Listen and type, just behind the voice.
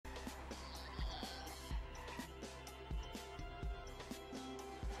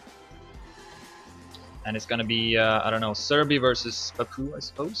and it's gonna be I don't know, Serbia versus Papou, I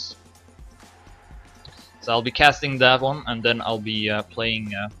suppose. So I'll be casting that one, and then I'll be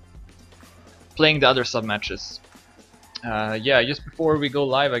playing the other sub matches. Yeah, just before we go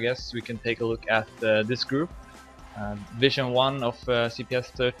live, I guess we can take a look at this group. Division 1 of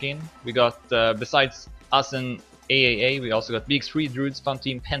CPS 13. We got, besides us and aAa, we also got BX3, Druids, Fun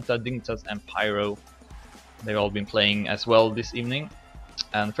Team, Penta, Dignitas, and Pyro. They've all been playing as well this evening.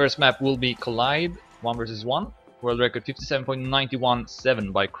 And first map will be Collide, 1 versus 1. World record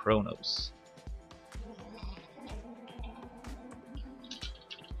 57.917 by Chronos.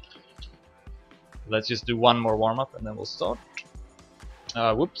 Let's just do one more warm-up and then we'll start.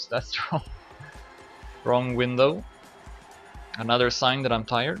 Whoops, that's wrong window. Another sign that I'm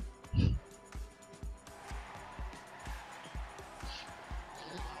tired.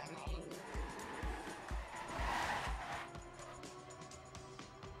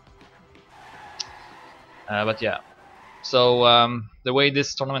 But yeah, so the way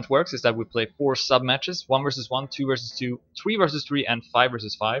this tournament works is that we play 4 sub matches: 1 versus 1, 2 versus 2, 3 versus 3, and 5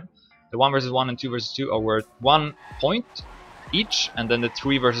 versus 5. The 1 versus 1 and 2 versus 2 are worth 1 point each, and then the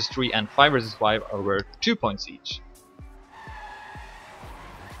 3 versus 3 and 5 versus 5 are worth 2 points each.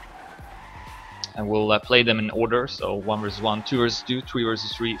 And we'll play them in order, so 1 versus 1, 2 versus 2, 3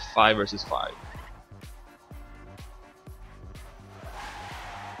 versus 3, 5 versus 5.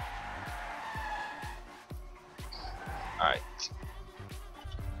 Alright.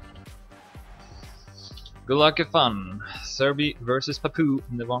 Good luck and fun. Serbia versus Papou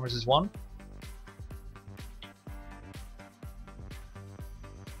in the 1 versus 1.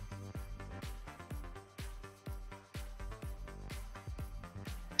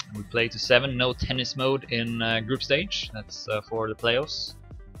 We play to 7, no tennis mode in group stage. That's for the playoffs.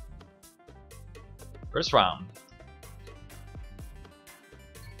 First round.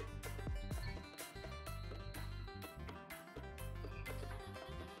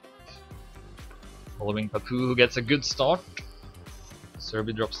 Following Papou, who gets a good start.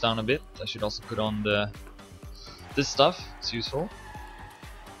 Serbia drops down a bit. I should also put on this stuff. It's useful.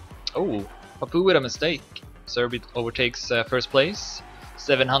 Oh, Papou with a mistake. Serbia overtakes first place.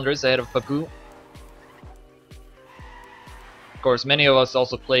 700s ahead of Papou. Of course, many of us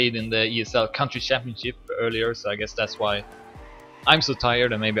also played in the ESL Country Championship earlier, so I guess that's why I'm so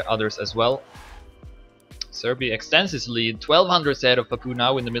tired, and maybe others as well. Serbia extends his lead. 1200s ahead of Papou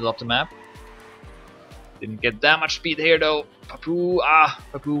now in the middle of the map. Didn't get that much speed here though.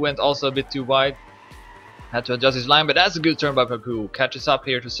 Papou went also a bit too wide. Had to adjust his line, but that's a good turn by Papou. Catches up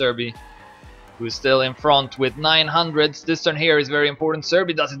here to Serbia, who is still in front with 900s. This turn here is very important.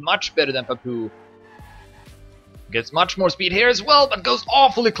 Serbia does it much better than Papou. Gets much more speed here as well, but goes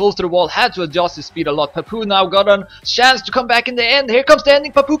awfully close to the wall. Had to adjust his speed a lot. Papou now got a chance to come back in the end. Here comes the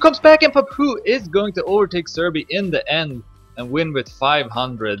ending. Papou comes back, and Papou is going to overtake Serbia in the end and win with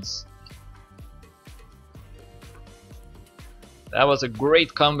 500s. That was a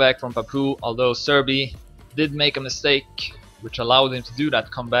great comeback from Papou, although Serbia did make a mistake, which allowed him to do that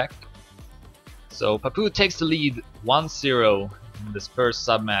comeback. So Papou takes the lead 1-0 in this first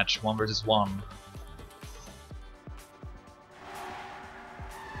sub match, 1 versus 1.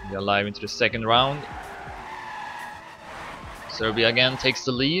 We are live into the second round. Serbia again takes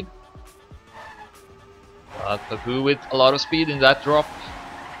the lead, but Papou with a lot of speed in that drop.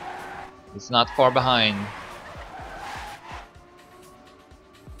 It's not far behind.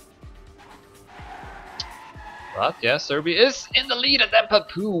 But yeah, Serbia is in the lead, and then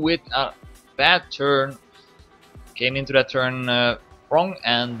Papou with a bad turn. Came into that turn wrong,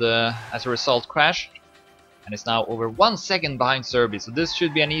 and as a result crashed. And is now over 1 second behind Serbia. So this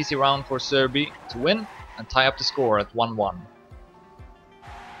should be an easy round for Serbia to win and tie up the score at 1-1.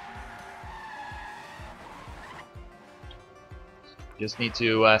 Just need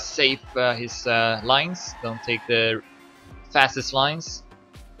to save his lines. Don't take the fastest lines.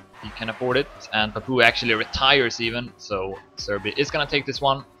 He can afford it, and Papou actually retires even, so Serbia is gonna take this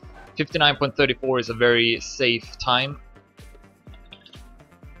one. 59.34 is a very safe time.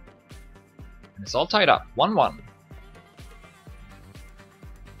 And it's all tied up, 1-1.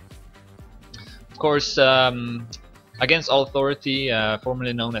 Of course, Against All Authority,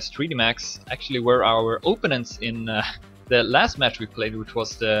 formerly known as 3D Max, actually were our opponents in the last match we played, which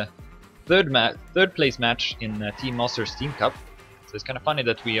was the third place match in Team Masters Team Cup. So it's kind of funny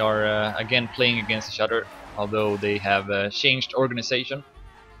that we are again playing against each other, although they have changed organization.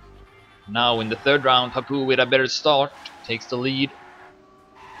 Now in the third round, Papou with a better start takes the lead.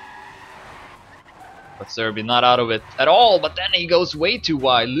 But Serbia not out of it at all, but then he goes way too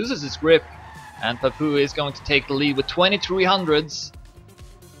wide, loses his grip, and Papou is going to take the lead with 2300s.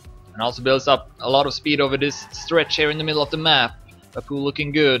 and also builds up a lot of speed over this stretch here in the middle of the map. Papou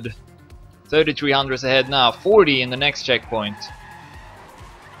looking good. 3300s ahead now, 40 in the next checkpoint.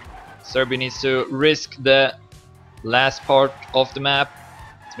 Serbia needs to risk the last part of the map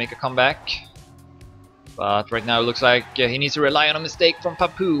to make a comeback. But right now it looks like he needs to rely on a mistake from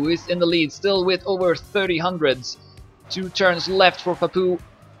Papou, who is in the lead, still with over 3000s. 2 turns left for Papou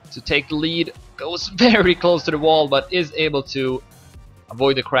to take the lead. Goes very close to the wall, but is able to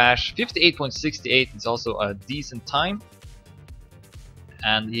avoid the crash. 58.68 is also a decent time.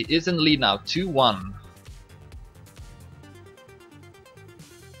 And he is in the lead now, 2-1.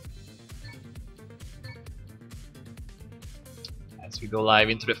 As we go live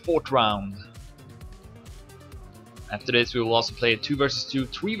into the 4th round. After this we will also play a 2 vs 2,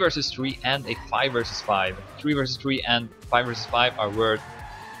 3 vs 3 and a 5 vs 5. 3 vs 3 and 5 vs 5 are worth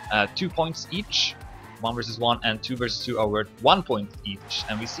 2 points each. 1 vs 1 and 2 vs 2 are worth 1 point each.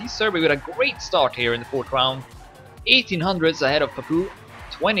 And we see Serbia with a great start here in the 4th round. 1800s ahead of Papou.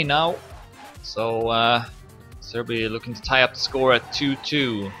 20 now, so Serbia looking to tie up the score at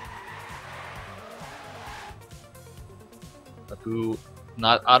 2-2. Papou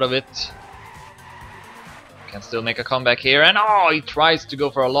not out of it. Can still make a comeback here, and oh, he tries to go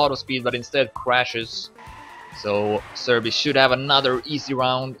for a lot of speed but instead crashes. So Serbia should have another easy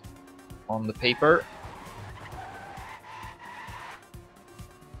round on the paper.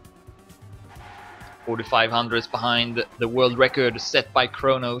 4500s behind the world record set by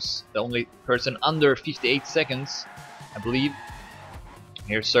Kronos, the only person under 58 seconds, I believe.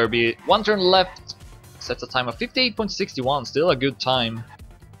 Here's Serbia, 1 turn left, sets a time of 58.61, still a good time.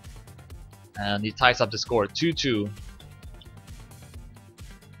 And he ties up the score, 2-2.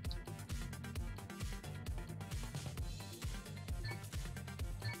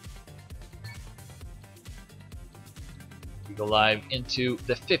 We go live into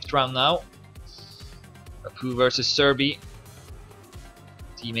the 5th round now. Papou versus Serbia.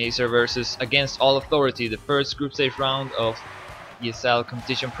 Team Acer versus Against All Authority, the first group stage round of ESL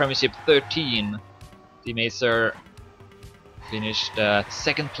Competition Premiership 13. Team Acer finished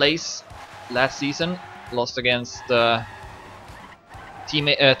 2nd place last season, lost against Team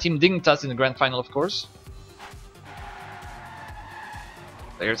Dignitas in the grand final, of course.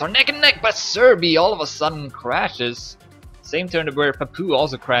 Players are neck and neck, but Serbia all of a sudden crashes. Same turn where Papou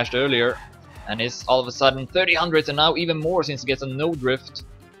also crashed earlier. And is all of a sudden 3000s and now even more since he gets a no drift.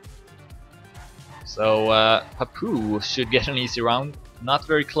 So Papou should get an easy round. Not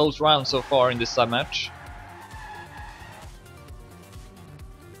very close round so far in this sub-match.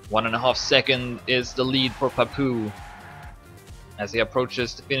 1.5 seconds is the lead for Papou as he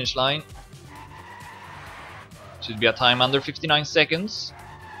approaches the finish line. Should be a time under 59 seconds.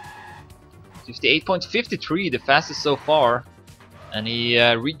 58.53, the fastest so far. And he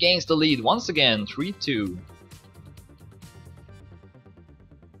regains the lead once again, 3-2.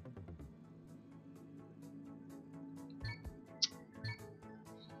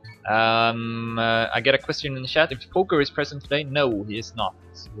 I get a question in the chat. If Poker is present today, no, he is not.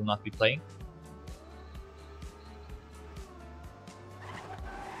 He will not be playing.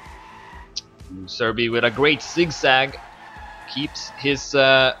 Serbia with a great zigzag keeps his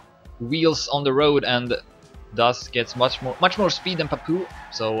wheels on the road and thus gets much more speed than Papou,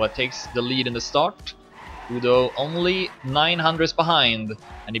 so takes the lead in the start. Udo only 900s behind,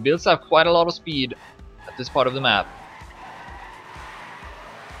 and he builds up quite a lot of speed at this part of the map.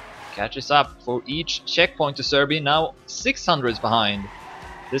 Catches up for each checkpoint to Serbia, now 600s behind.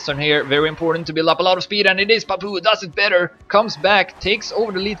 This turn here, very important to build up a lot of speed, and it is Papou who does it better. Comes back, takes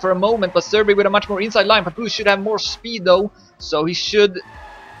over the lead for a moment, but Serbia with a much more inside line. Papou should have more speed though, so he should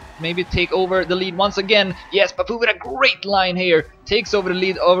maybe take over the lead once again. Yes, Papou with a great line here takes over the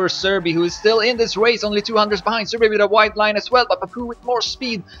lead over Serbia, who is still in this race, only 200s behind. Serbia with a wide line as well, but Papou with more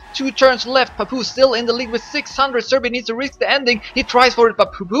speed. 2 turns left, Papou still in the lead with 600. Serbia needs to risk the ending. He tries for it,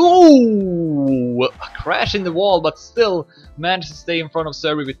 but Papou, a crash in the wall, but still managed to stay in front of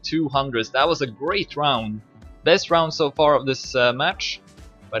Serbia with 200s. That was a great round, best round so far of this match.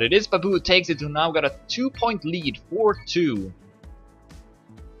 But it is Papou who takes it, who now got a 2-point lead, 4-2.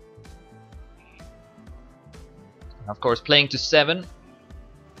 Of course, playing to 7,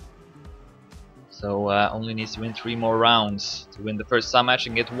 so only needs to win 3 more rounds to win the first sub match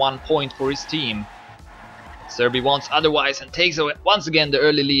and get 1 point for his team. Serbia wants otherwise and takes once again the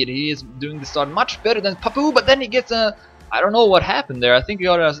early lead. He is doing the start much better than Papou, but then he gets a, I don't know what happened there. I think he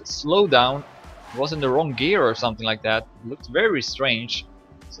got a slowdown. He was in the wrong gear or something like that. It looked very strange.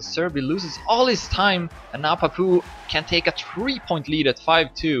 So Serbia loses all his time, and now Papou can take a 3-point lead at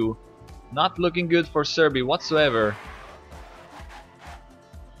 5-2. Not looking good for Serbia whatsoever.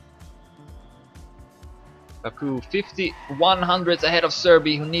 Papu 51 hundredths ahead of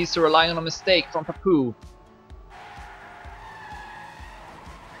Serbi, who needs to rely on a mistake from Papu.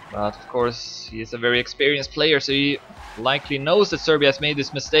 But of course, he is a very experienced player, so he likely knows that Serbia has made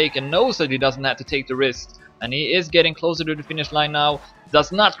this mistake and knows that he doesn't have to take the risk. And he is getting closer to the finish line now.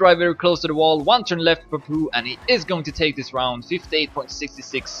 Does not drive very close to the wall. One turn left for Papu, and he is going to take this round.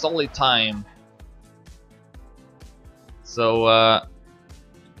 58.66, solid time. So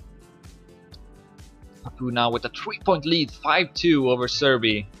Papu now with a 3-point lead, 5-2 over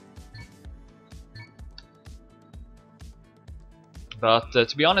Serbi. But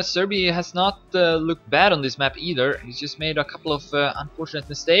to be honest, Serbi has not looked bad on this map either. He's just made a couple of unfortunate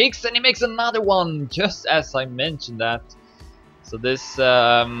mistakes, and he makes another one, just as I mentioned that. So this,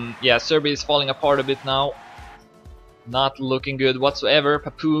 yeah, Serbi is falling apart a bit now. Not looking good whatsoever.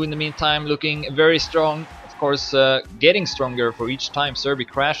 Papu, in the meantime, looking very strong. Of course, getting stronger for each time Serbi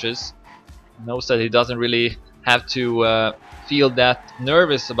crashes. Knows that he doesn't really have to feel that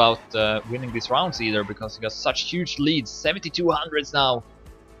nervous about winning these rounds either, because he got such huge leads. 7200s now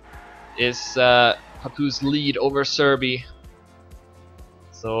is Papu's lead over Serbi.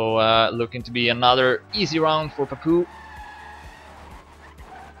 So looking to be another easy round for Papu.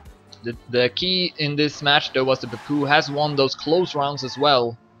 The key in this match though was that Papu has won those close rounds as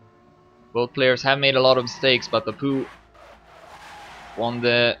well. Both players have made a lot of mistakes, but Papu won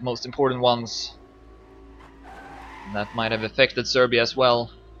the most important ones. That might have affected Serbia as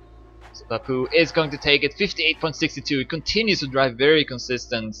well. So Papu is going to take it. 58.62. He continues to drive very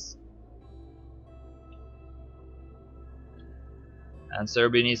consistent. And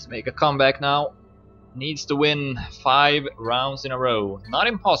Serbia needs to make a comeback now. Needs to win 5 rounds in a row. Not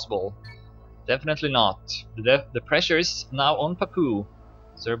impossible. Definitely not. The pressure is now on Papu.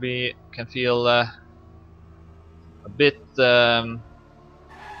 Serbia can feel a bit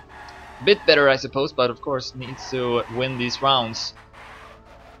better, I suppose, but of course needs to win these rounds.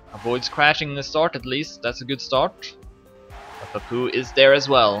 Avoids crashing in the start at least, that's a good start. But Papu is there as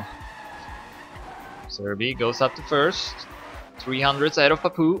well. Serbia goes up to first. 300s ahead of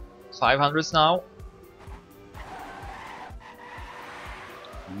Papu. 500s now.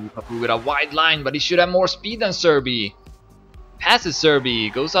 Papu with a wide line, but he should have more speed than Serbia. Passes Serbia,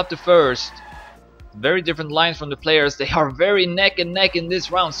 goes up to first. Very different lines from the players. They are very neck and neck in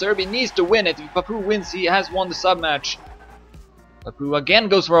this round. Serbia needs to win it. If Papu wins, he has won the sub match. Papu again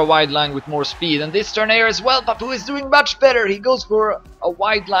goes for a wide line with more speed, and this turn air as well. Papu is doing much better. He goes for a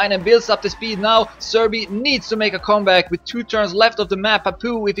wide line and builds up the speed now. Serbia needs to make a comeback with 2 turns left of the map.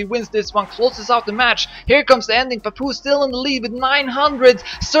 Papu, if he wins this one, closes out the match. Here comes the ending. Papu still in the lead with 900.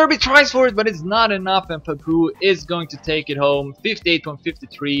 Serbia tries for it, but it's not enough, and Papu is going to take it home.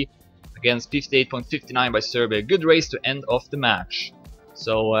 58.53 against 58.59 by Serbia. Good race to end off the match.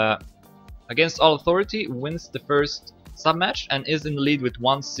 So against all authority, wins the first sub-match and is in the lead with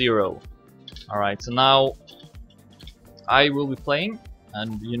 1-0. Alright, so now I will be playing,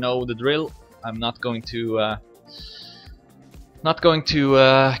 and you know the drill. I'm not going to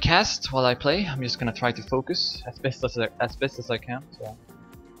cast while I play. I'm just gonna try to focus as best as I can. So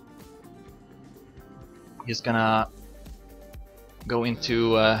just gonna go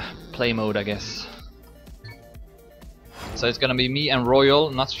into play mode, I guess. So it's gonna be me and Royal.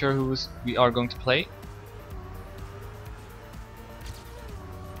 Not sure who we are going to play,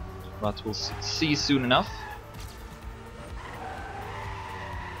 but we'll see soon enough.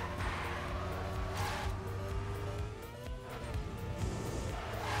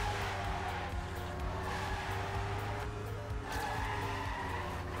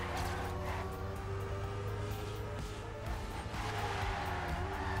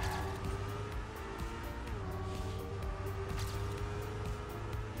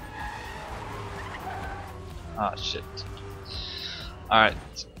 Ah, shit. Alright.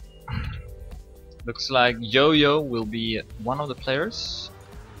 Looks like Yo-Yo will be one of the players.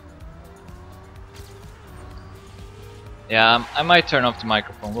 Yeah, I might turn off the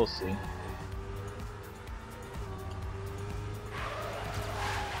microphone, we'll see.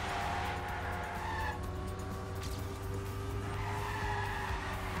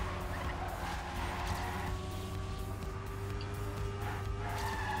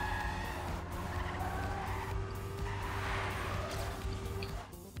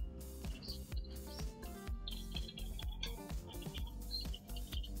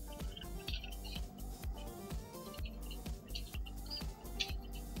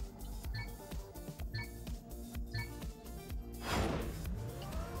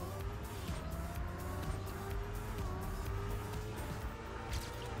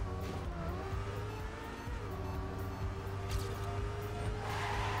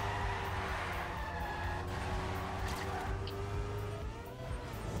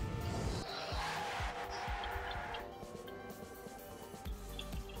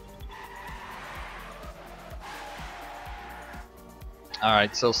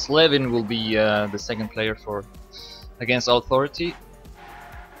 Alright, so Slevin will be the second player for against Authority.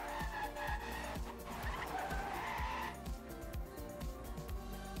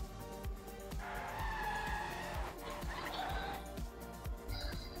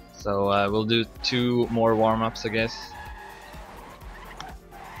 So we'll do 2 more warm-ups, I guess.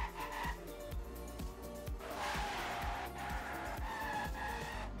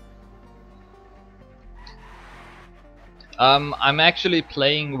 I'm actually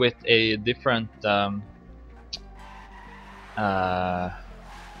playing with a different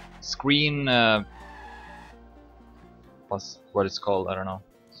screen. What it's called? I don't know.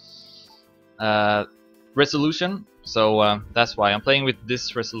 Resolution. So that's why I'm playing with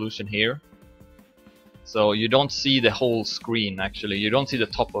this resolution here. So you don't see the whole screen. Actually, you don't see the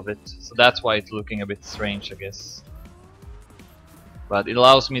top of it. So that's why it's looking a bit strange, I guess. But it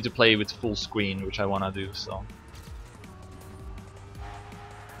allows me to play with full screen, which I wanna do. So.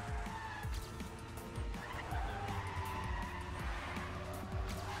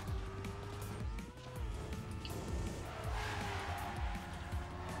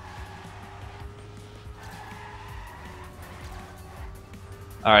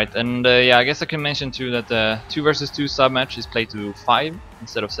 Alright, and yeah, I guess I can mention too that the 2 versus 2 sub match is played to 5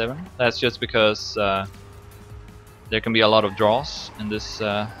 instead of 7. That's just because there can be a lot of draws in this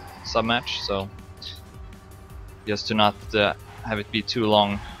sub match, so just to not have it be too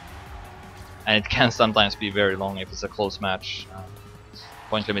long. And it can sometimes be very long if it's a close match.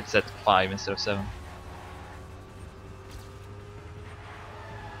 Point limit set to 5 instead of 7.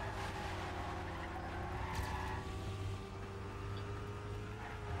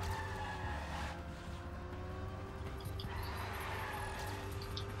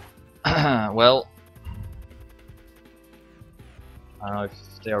 Well, I don't know if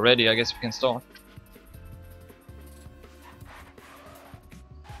they are ready. I guess we can start.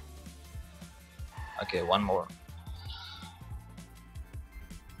 Okay, 1 more.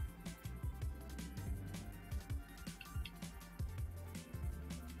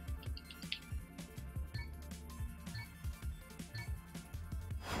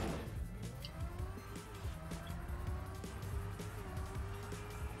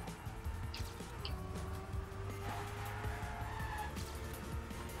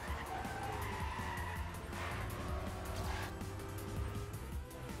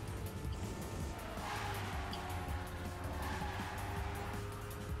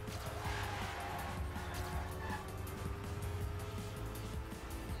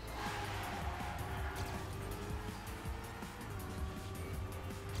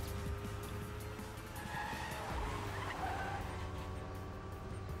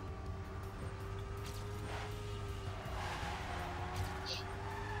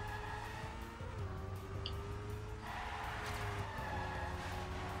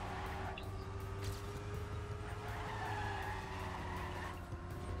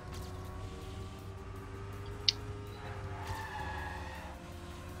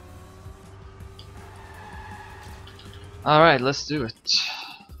 Alright, let's do it.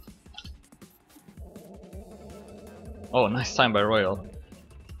 Oh, nice time by Royal.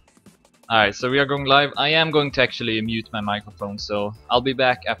 Alright, so we are going live. I am going to actually mute my microphone, so I'll be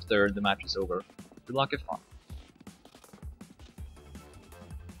back after the match is over. Good luck and fun.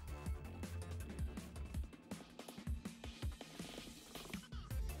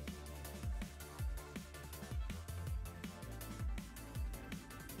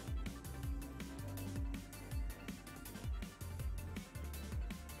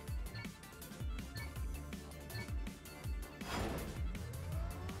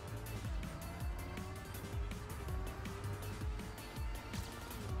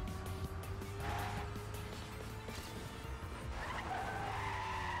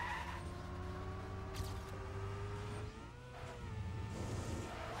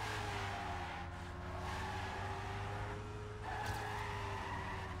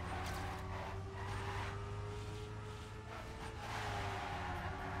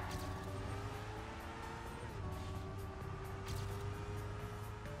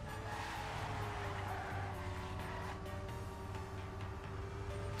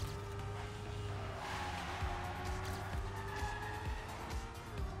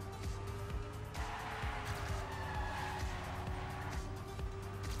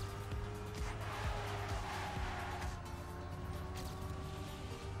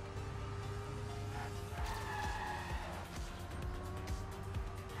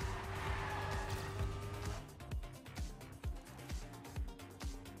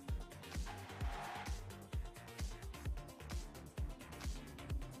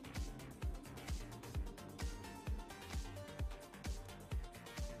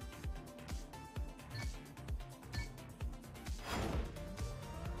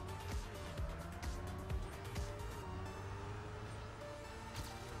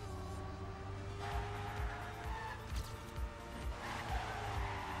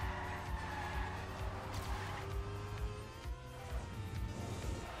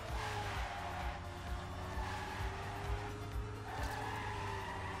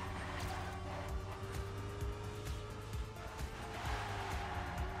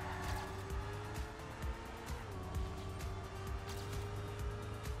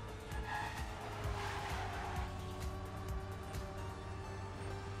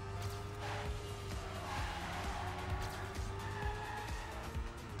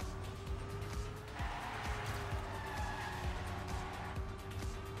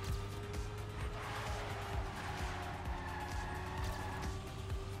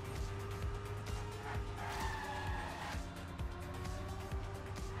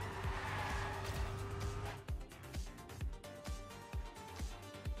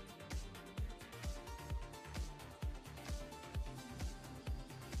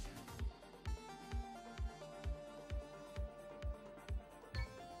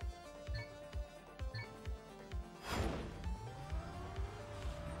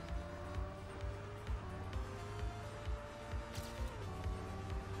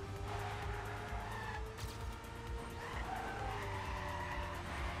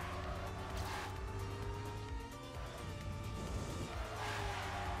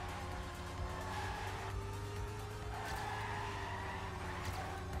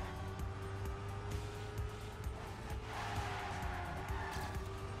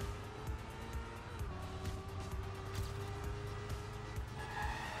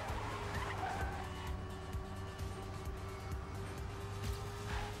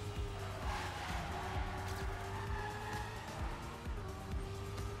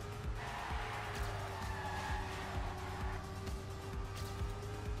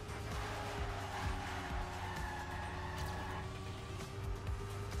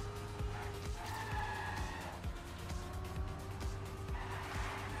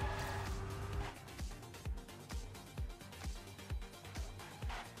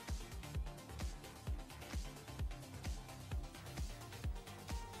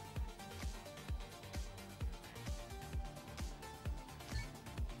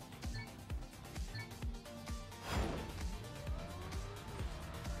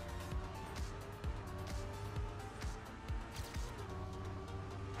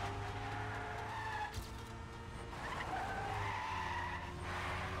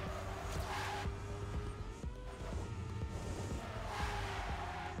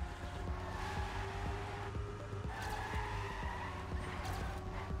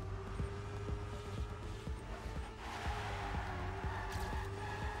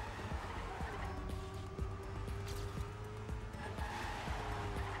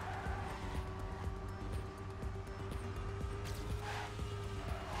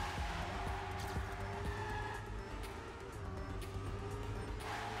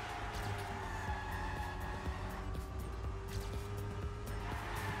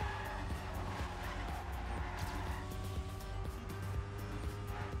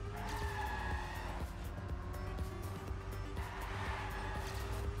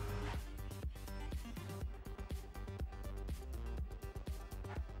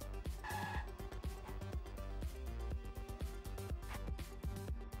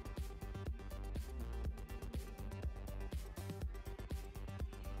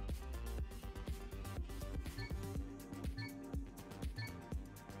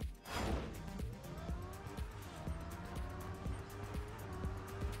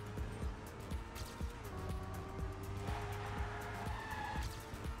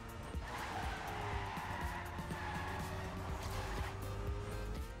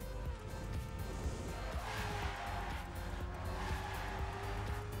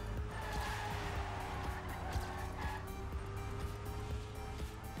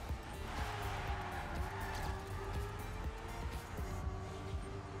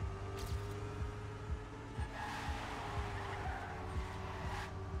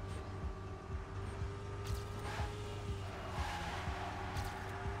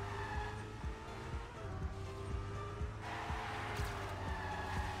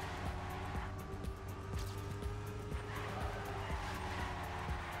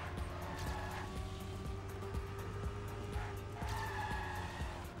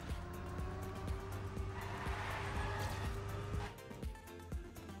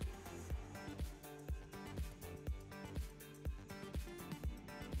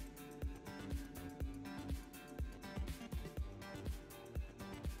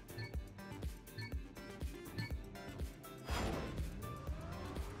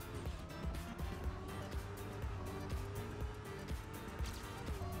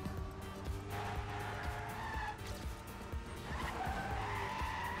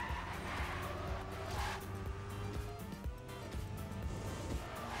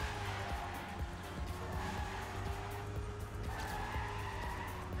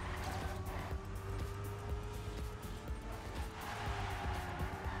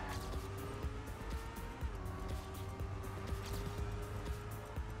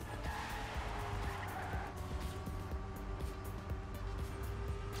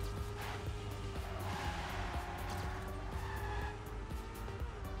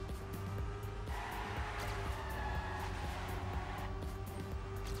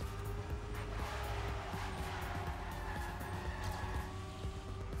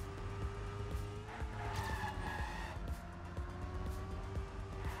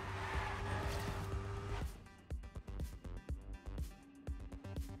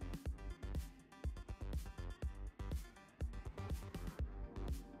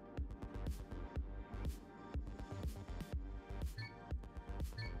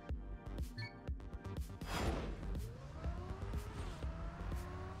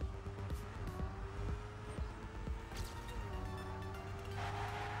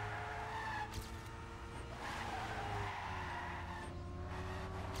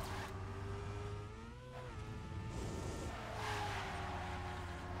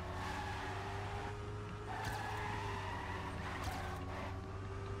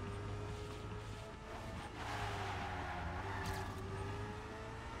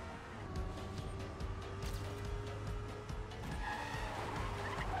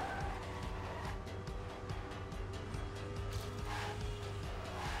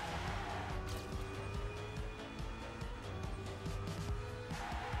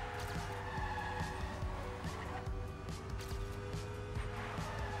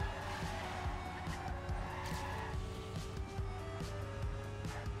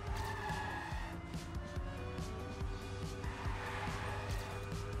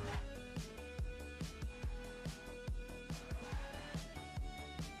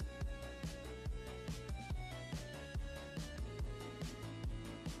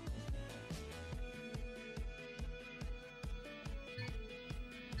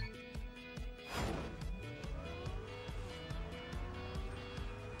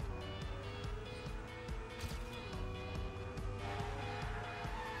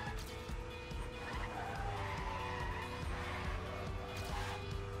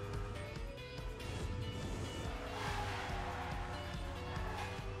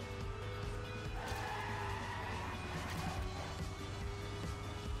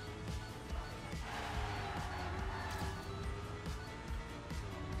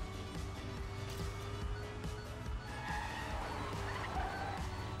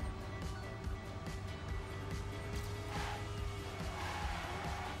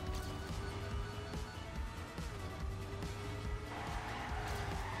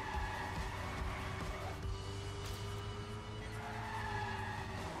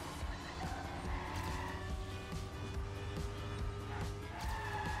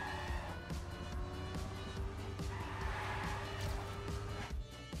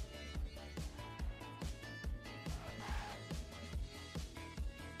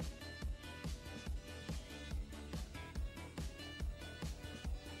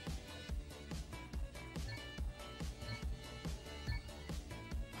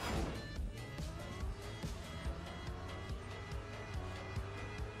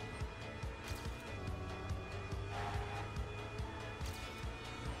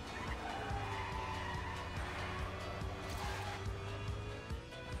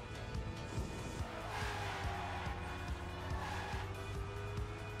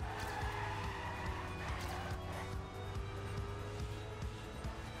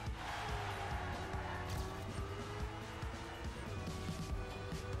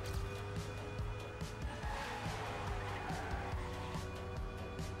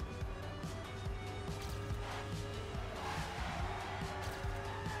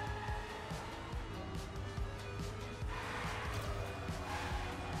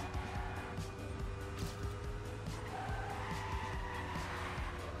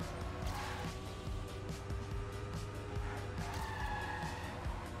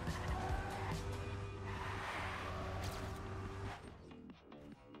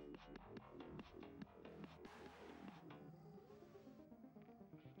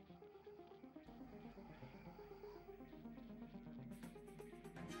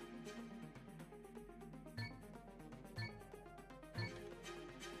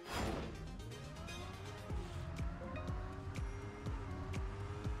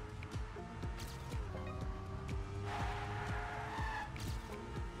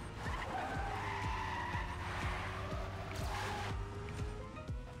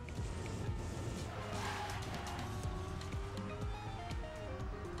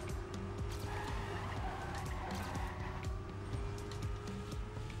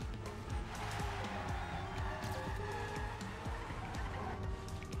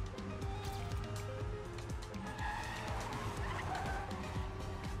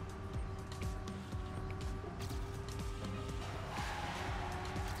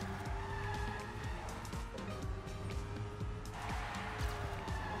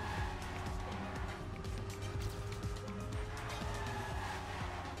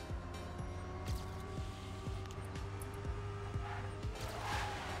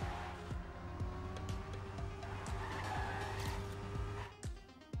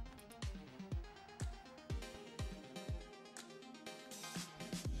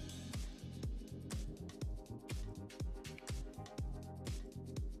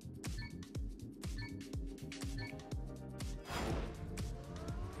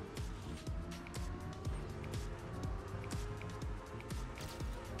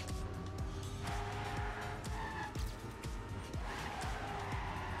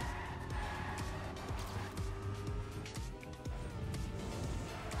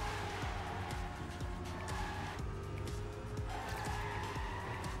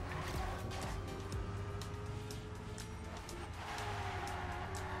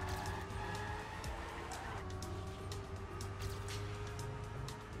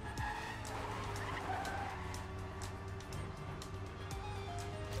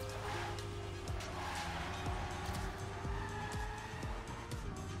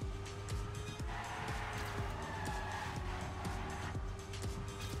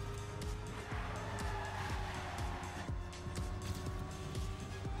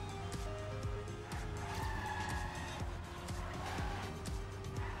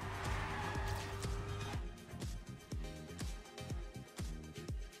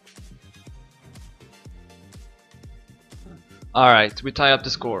 Alright, we tie up the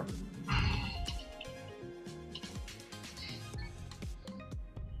score.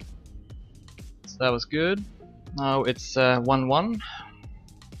 So that was good. Now it's 1-1.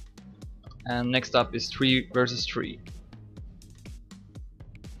 And next up is 3 versus 3.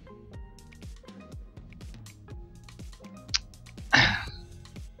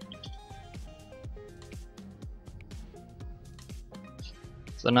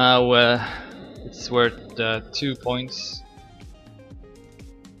 So now it's worth 2 points.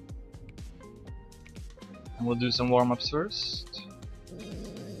 And we'll do some warm-ups first.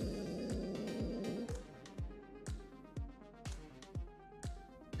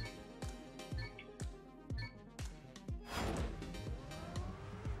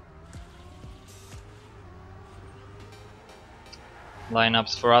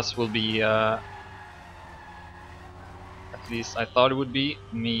 Lineups for us will be, at least I thought it would be,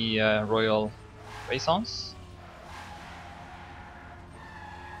 me, Royal Raisons.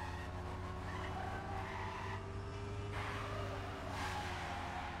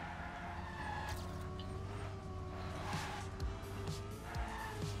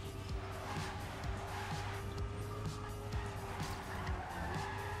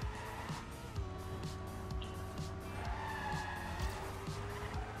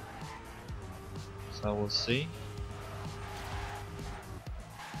 So we'll see.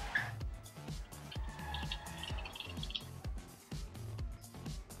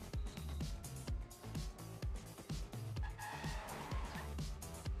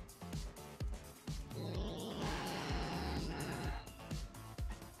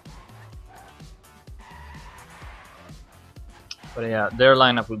 But yeah, their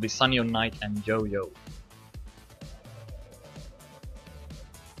lineup will be Sunny Knight and Yo-Yo.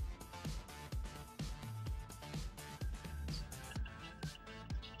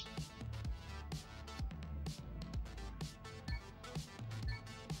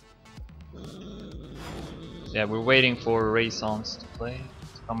 Yeah, we're waiting for Raisons to play,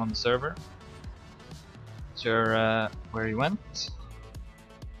 to come on the server. Not sure where he went.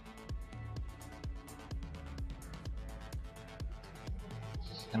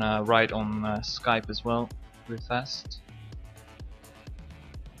 Gonna write on Skype as well, real fast.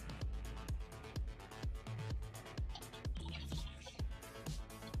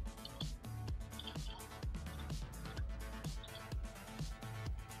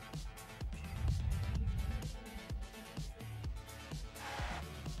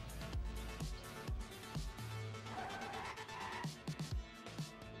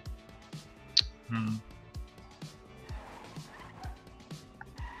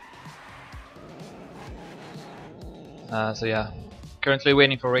 So yeah, currently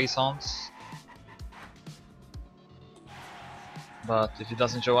waiting for Raisons. But if he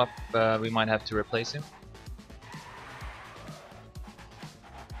doesn't show up, we might have to replace him.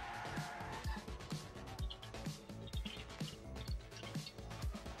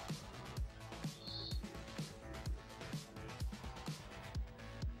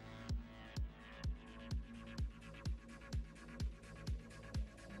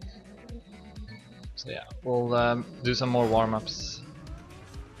 So yeah, we'll do some more warm-ups.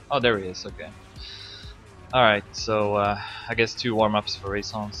 Oh, there he is, okay. Alright, so I guess 2 warm-ups for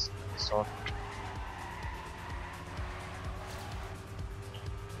Raisons. So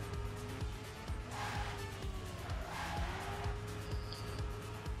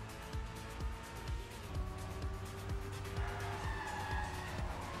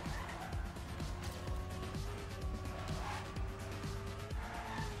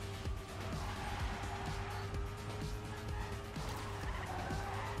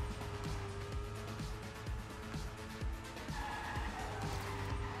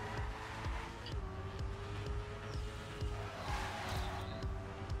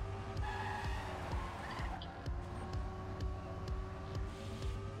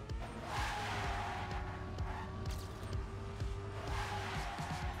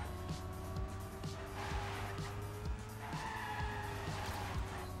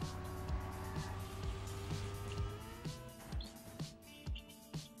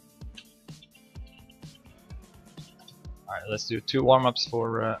alright, let's do 2 warm-ups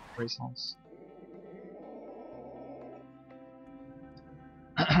for Raisons.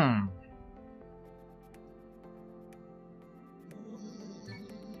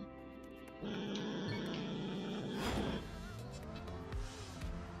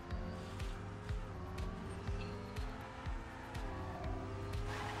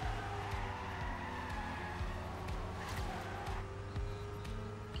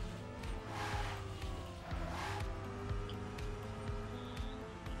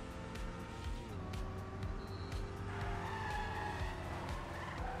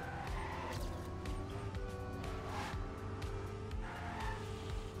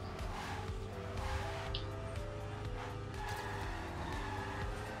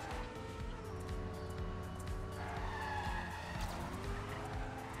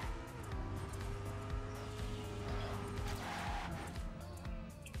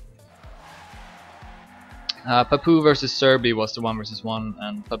 Papu versus Serbia was the 1 versus 1,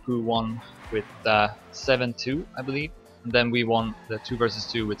 and Papu won with 7-2, I believe. And then we won the 2 versus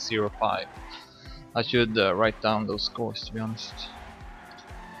 2 with 0-5. I should write down those scores, to be honest.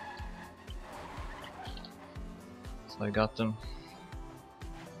 So I got them.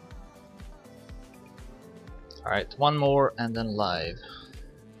 Alright, one more and then live.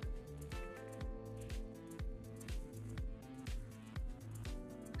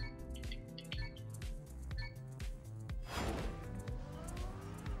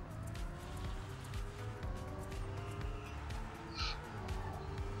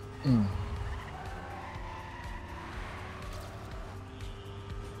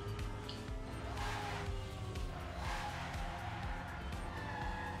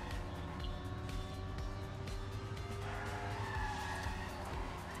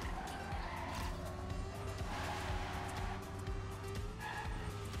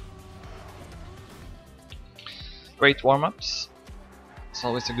 Great warm-ups. It's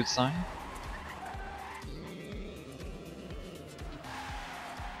always a good sign.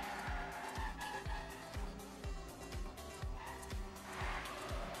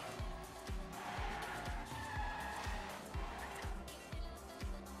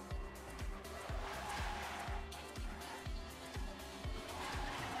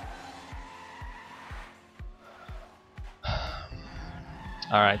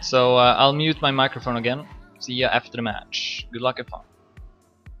 Alright, so I'll mute my microphone again. See ya after the match. Good luck and fun.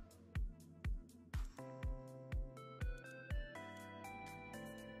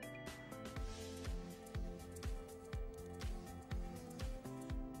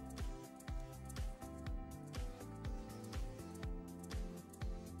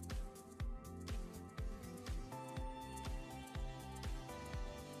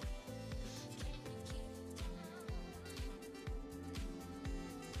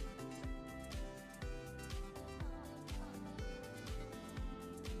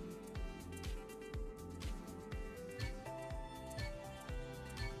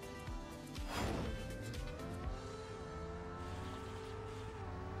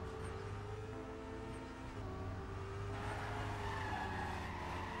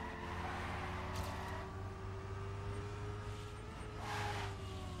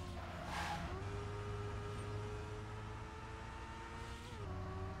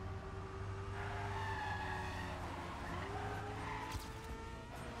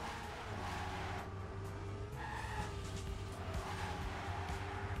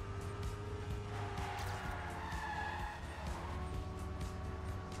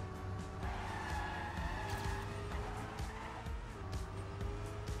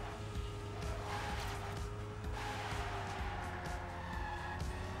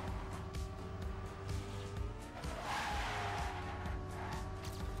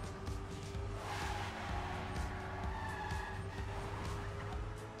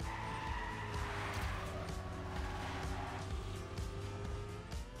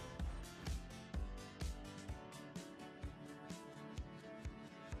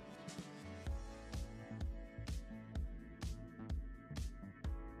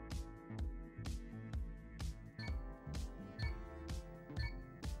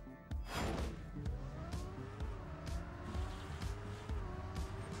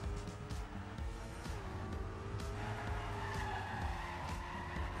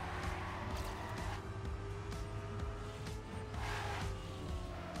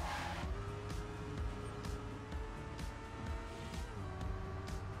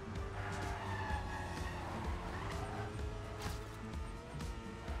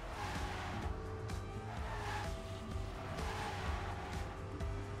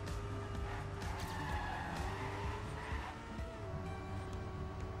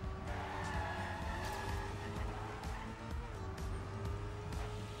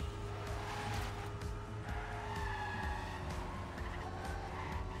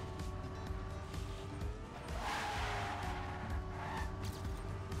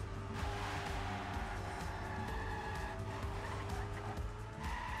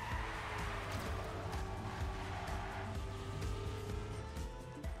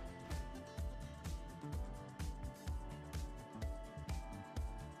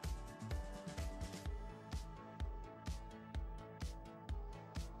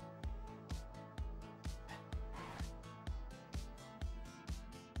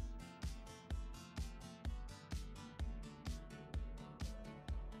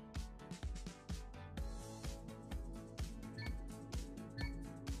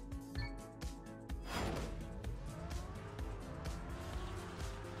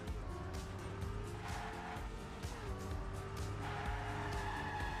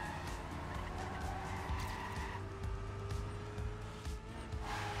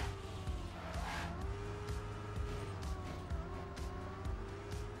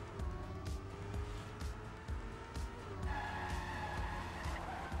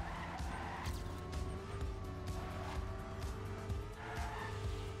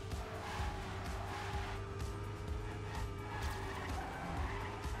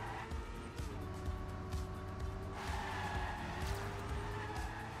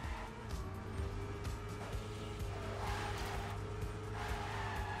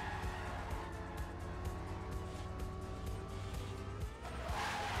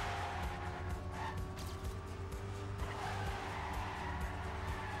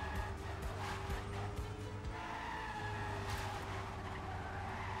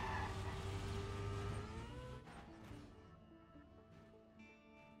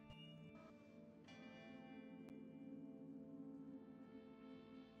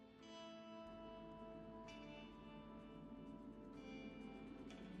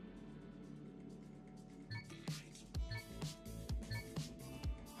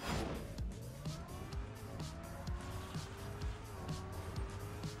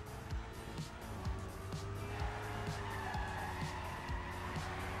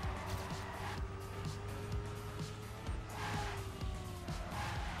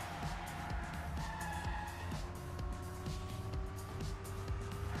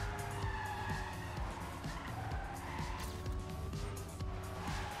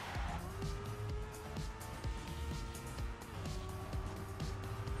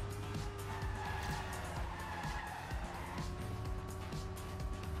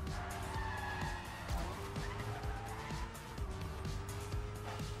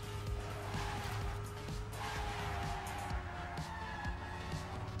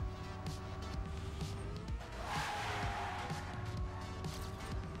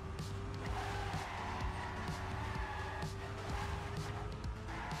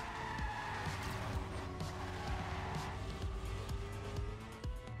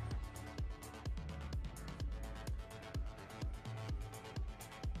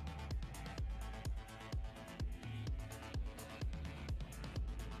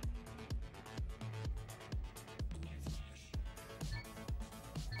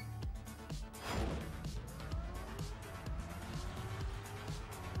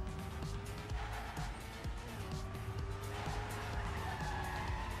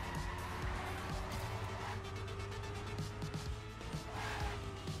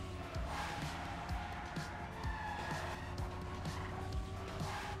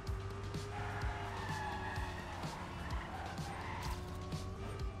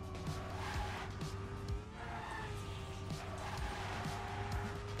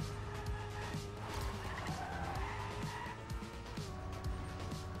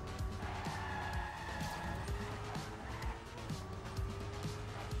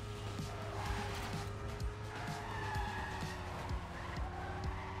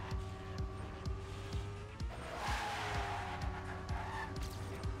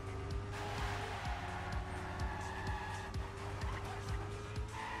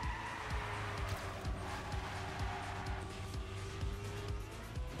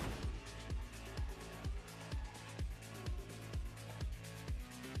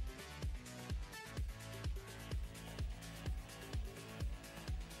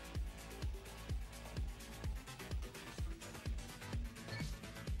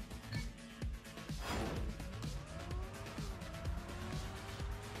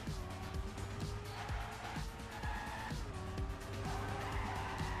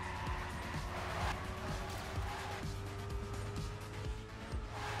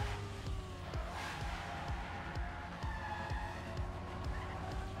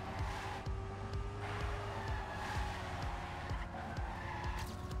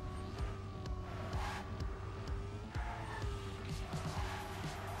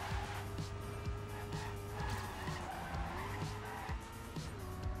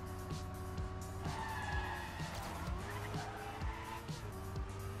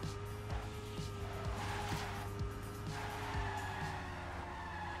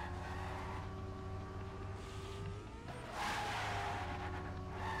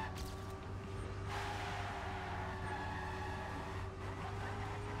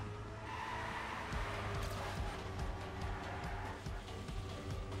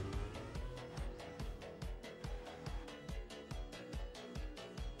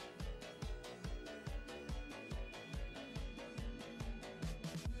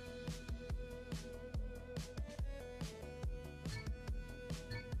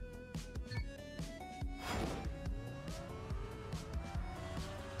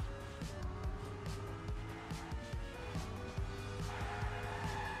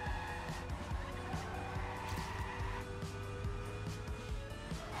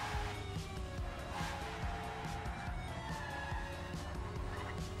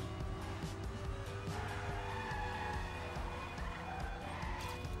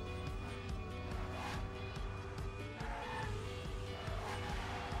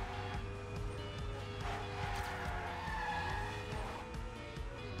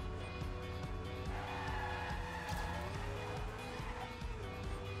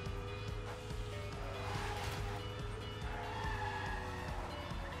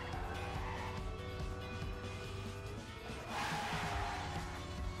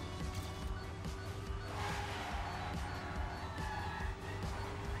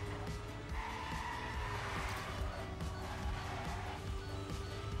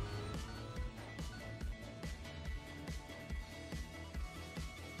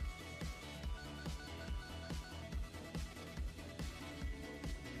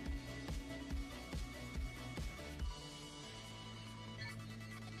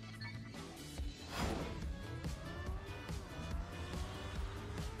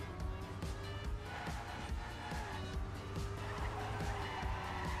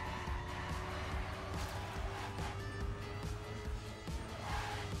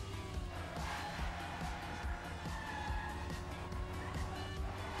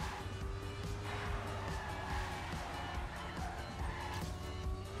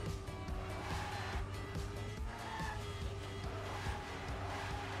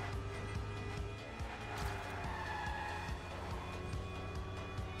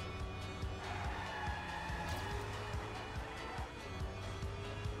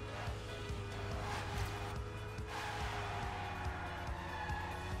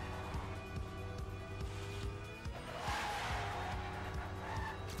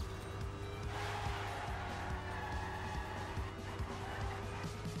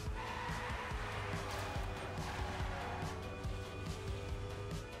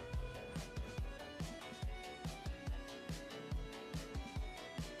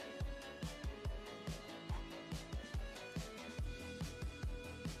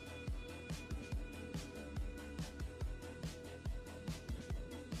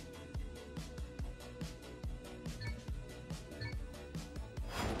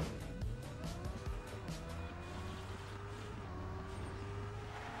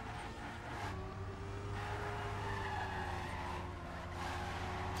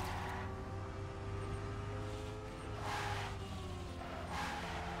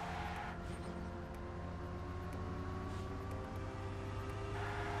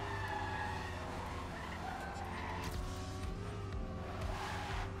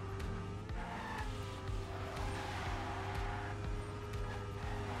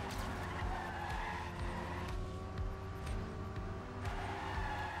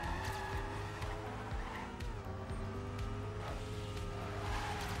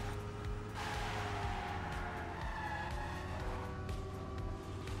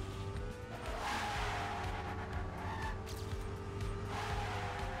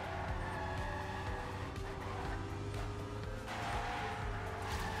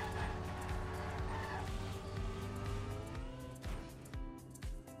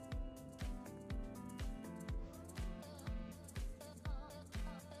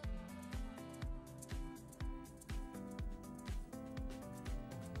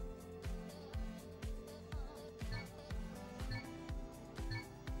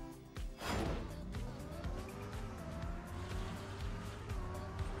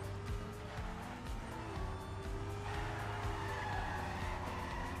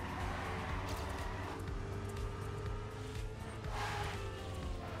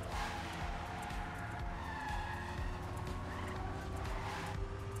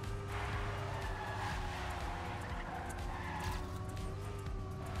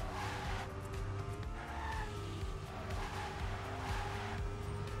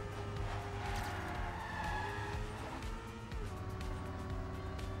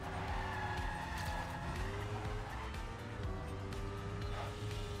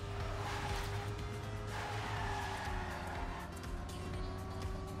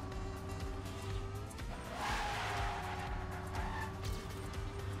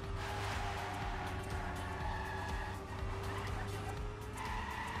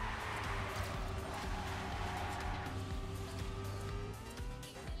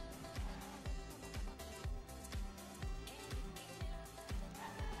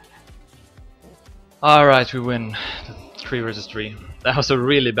 Alright, we win 3 versus 3. That was a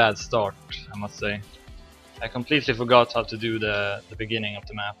really bad start, I must say. I completely forgot how to do the beginning of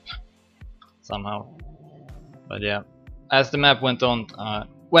the map somehow. But yeah, as the map went on,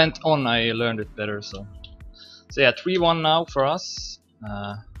 I learned it better. So yeah, 3-1 now for us.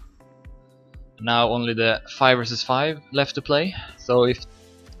 Now only the 5 versus 5 left to play. So if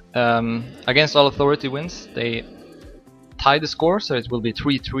Against All Authority wins, they tie the score, so it will be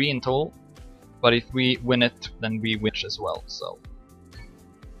 3-3 in total. But if we win it, then we win as well. So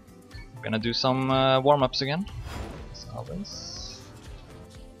we're gonna do some warm-ups again, as always.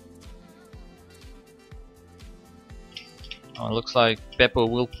 Oh, it looks like Beppo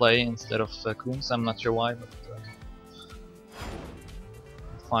will play instead of Kunz. I'm not sure why, but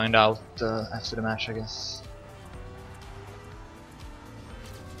find out after the match, I guess.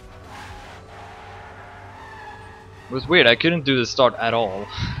 It was weird, I couldn't do the start at all.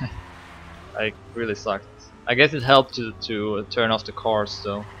 Like, really sucked. I guess it helped to turn off the cars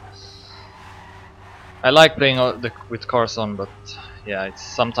though. I like playing with cars on, but yeah,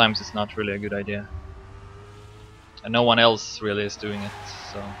 sometimes it's not really a good idea. And no one else really is doing it,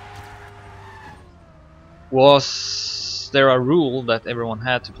 so... Was there a rule that everyone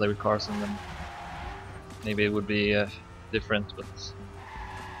had to play with cars on, then maybe it would be different, but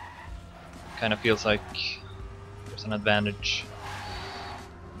kind of feels like there's an advantage.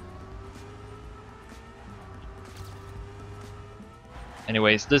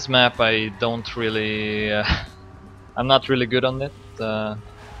 Anyways, this map I don't really... I'm not really good on it. It's a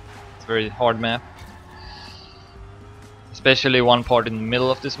very hard map. Especially one part in the middle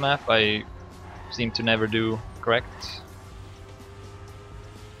of this map I seem to never do correct.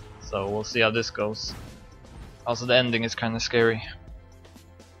 So we'll see how this goes. Also the ending is kinda scary.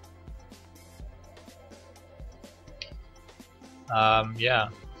 Yeah.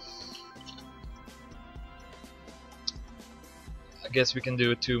 I guess we can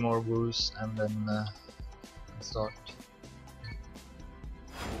do 2 more woos and then start.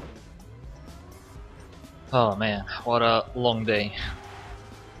 Oh man, what a long day.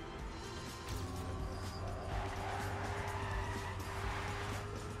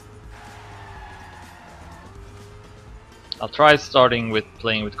 I'll try starting with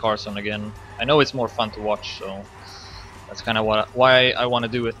playing with Carson again. I know it's more fun to watch, so that's kind of why I want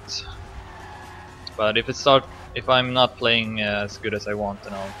to do it. But if I'm not playing as good as I want,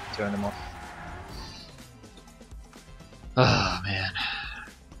 then I'll turn them off. Oh man.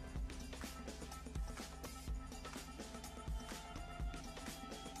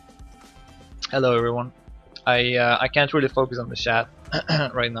 Hello everyone. I can't really focus on the chat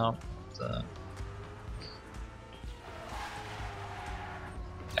right now. So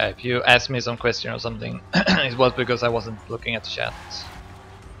if you ask me some question or something, it was because I wasn't looking at the chat.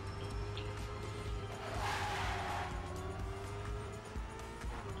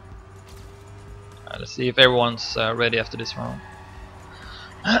 Let's see if everyone's ready after this round.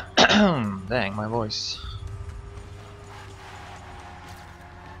 Dang, my voice.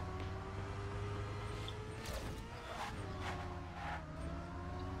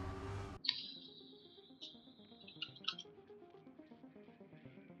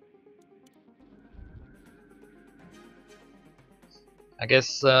 I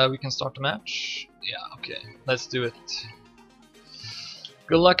guess we can start the match. Yeah, okay, let's do it.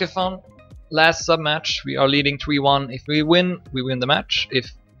 Good luck, have fun. Last sub match, we are leading 3-1. If we win, we win the match.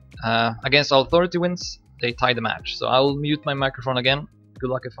 If Against All Authority wins, they tie the match. So I will mute my microphone again. Good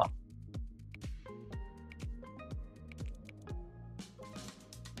luck, have fun.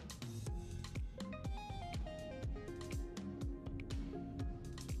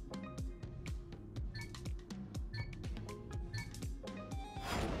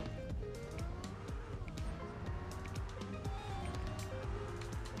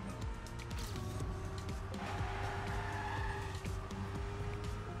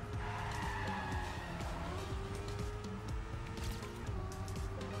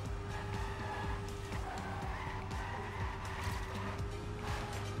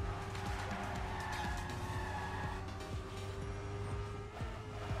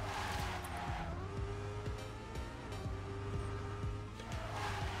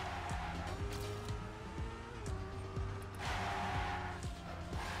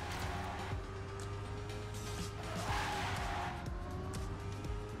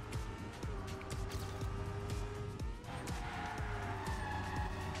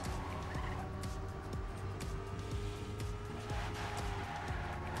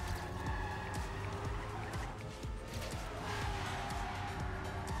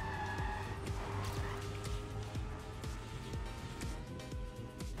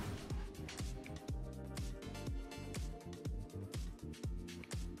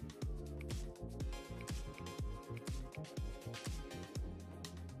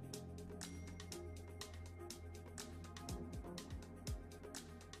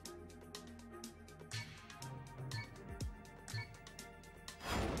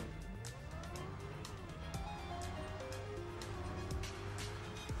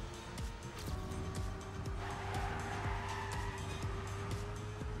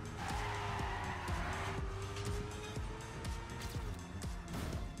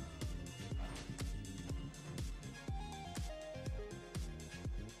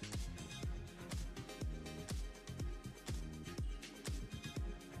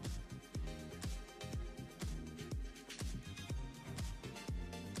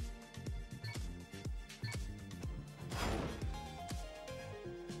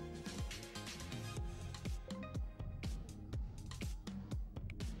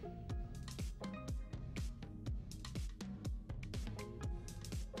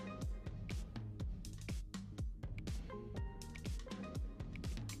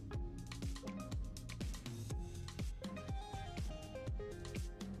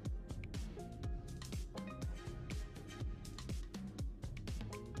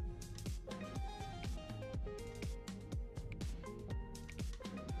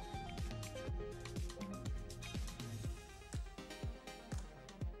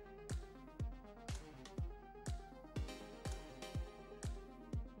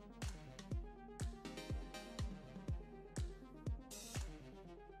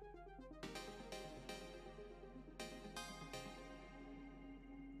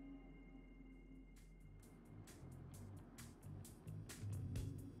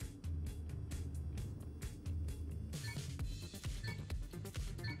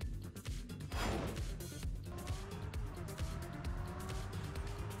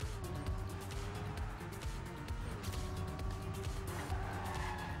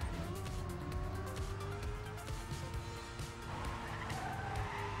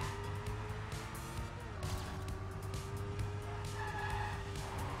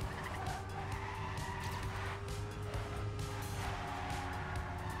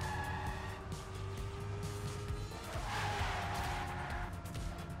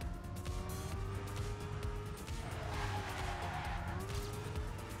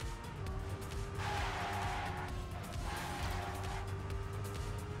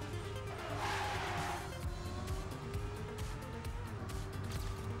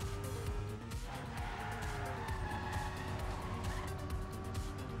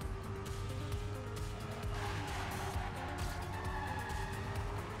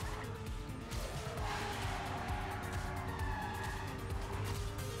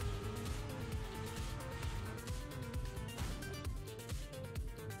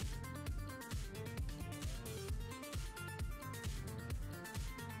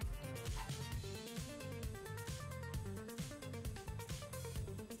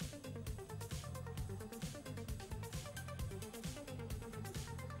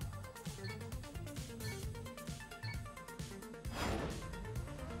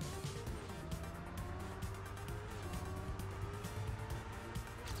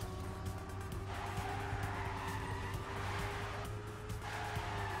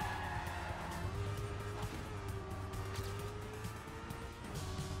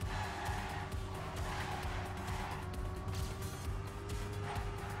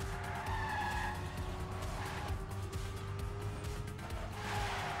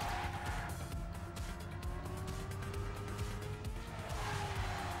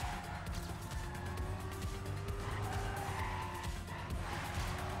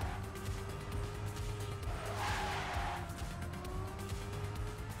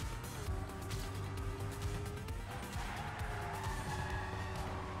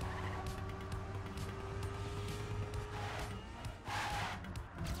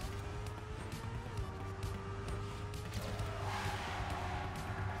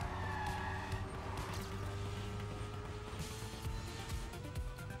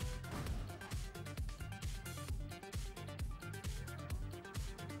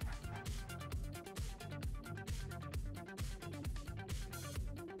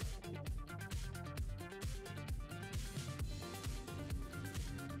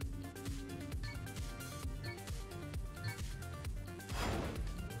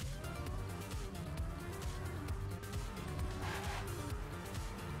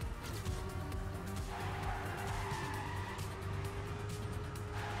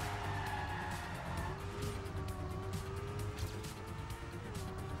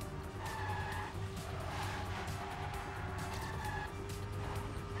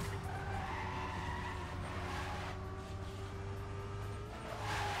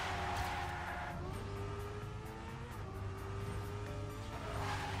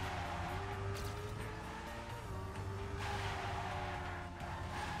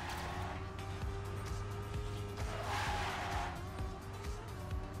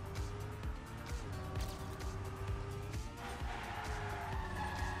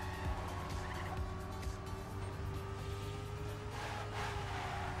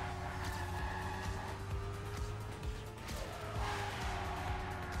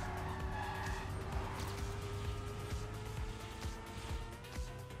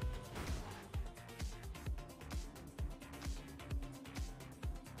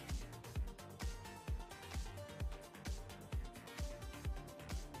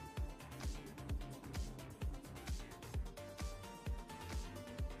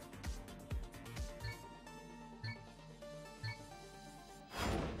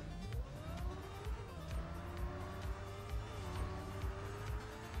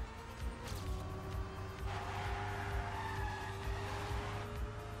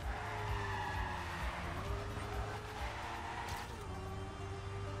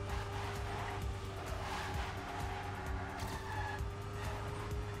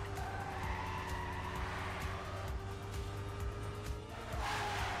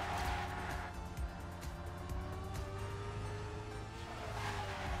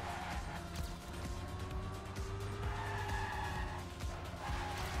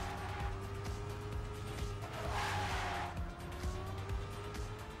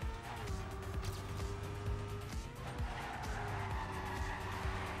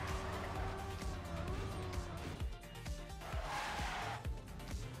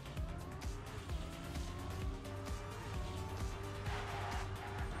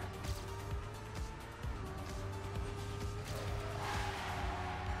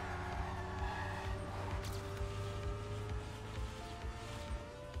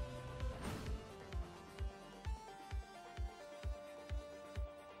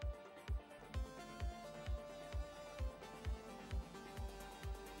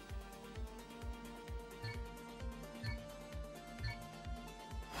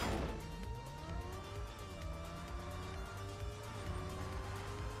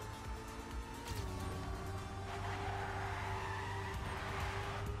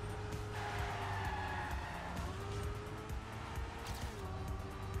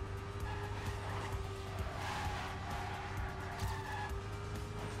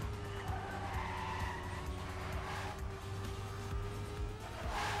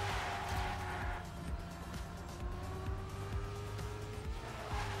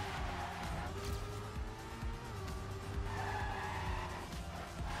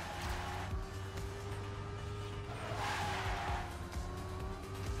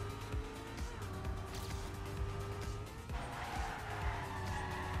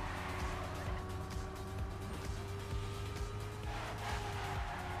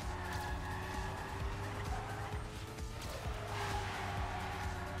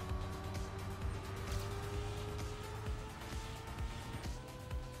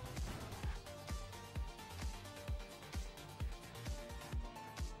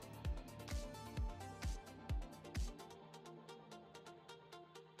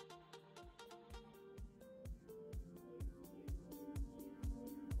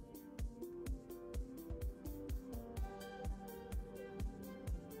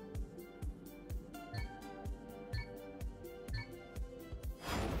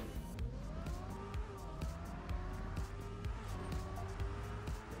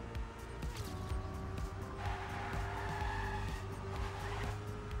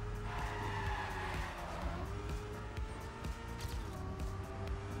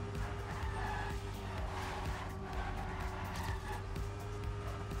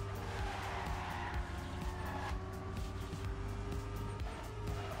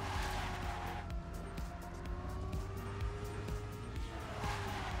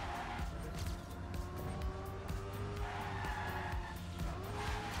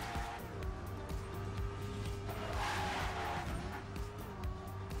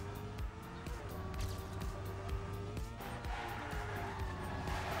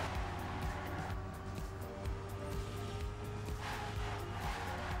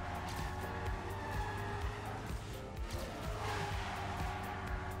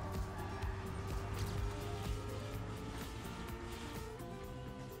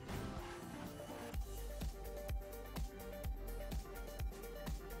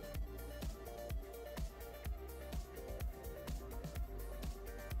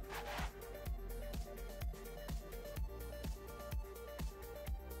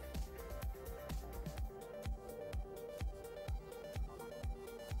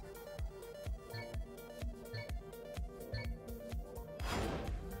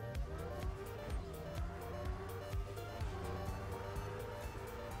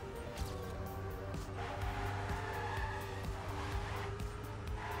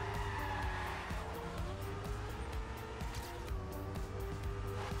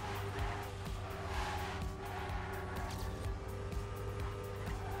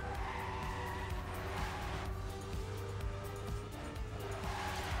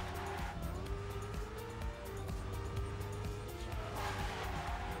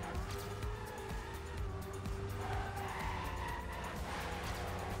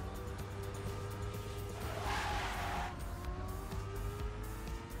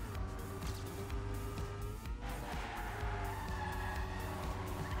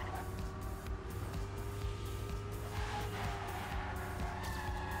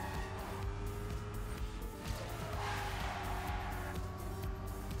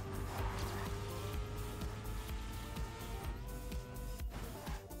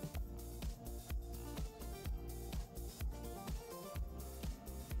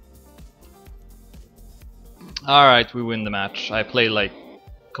 Alright, we win the match. I play like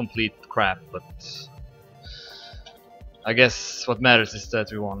complete crap, but I guess what matters is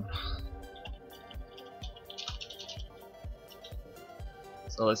that we won.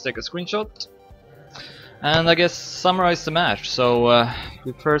 So let's take a screenshot. And I guess summarize the match. So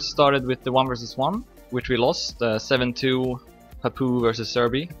we first started with the 1 versus 1, which we lost, 7-2 Papu versus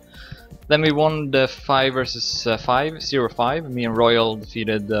Serbia. Then we won the 5 versus 5, 0-5. Me and Royal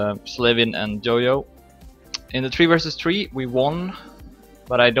defeated Slevin and Jojo. In the 3 versus 3 we won,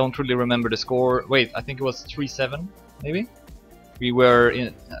 but I don't really remember the score. Wait, I think it was 3-7 maybe? We were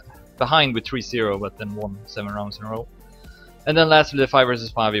behind with 3-0 but then won 7 rounds in a row. And then lastly the 5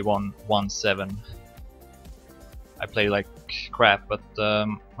 versus 5 we won 1-7. I play like crap, but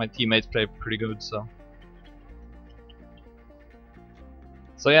my teammates play pretty good, so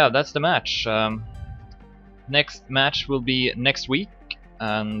yeah, that's the match. Next match will be next week,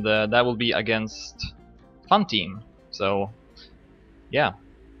 and that will be against Fun Team. So yeah,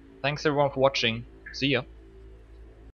 thanks everyone for watching. See ya.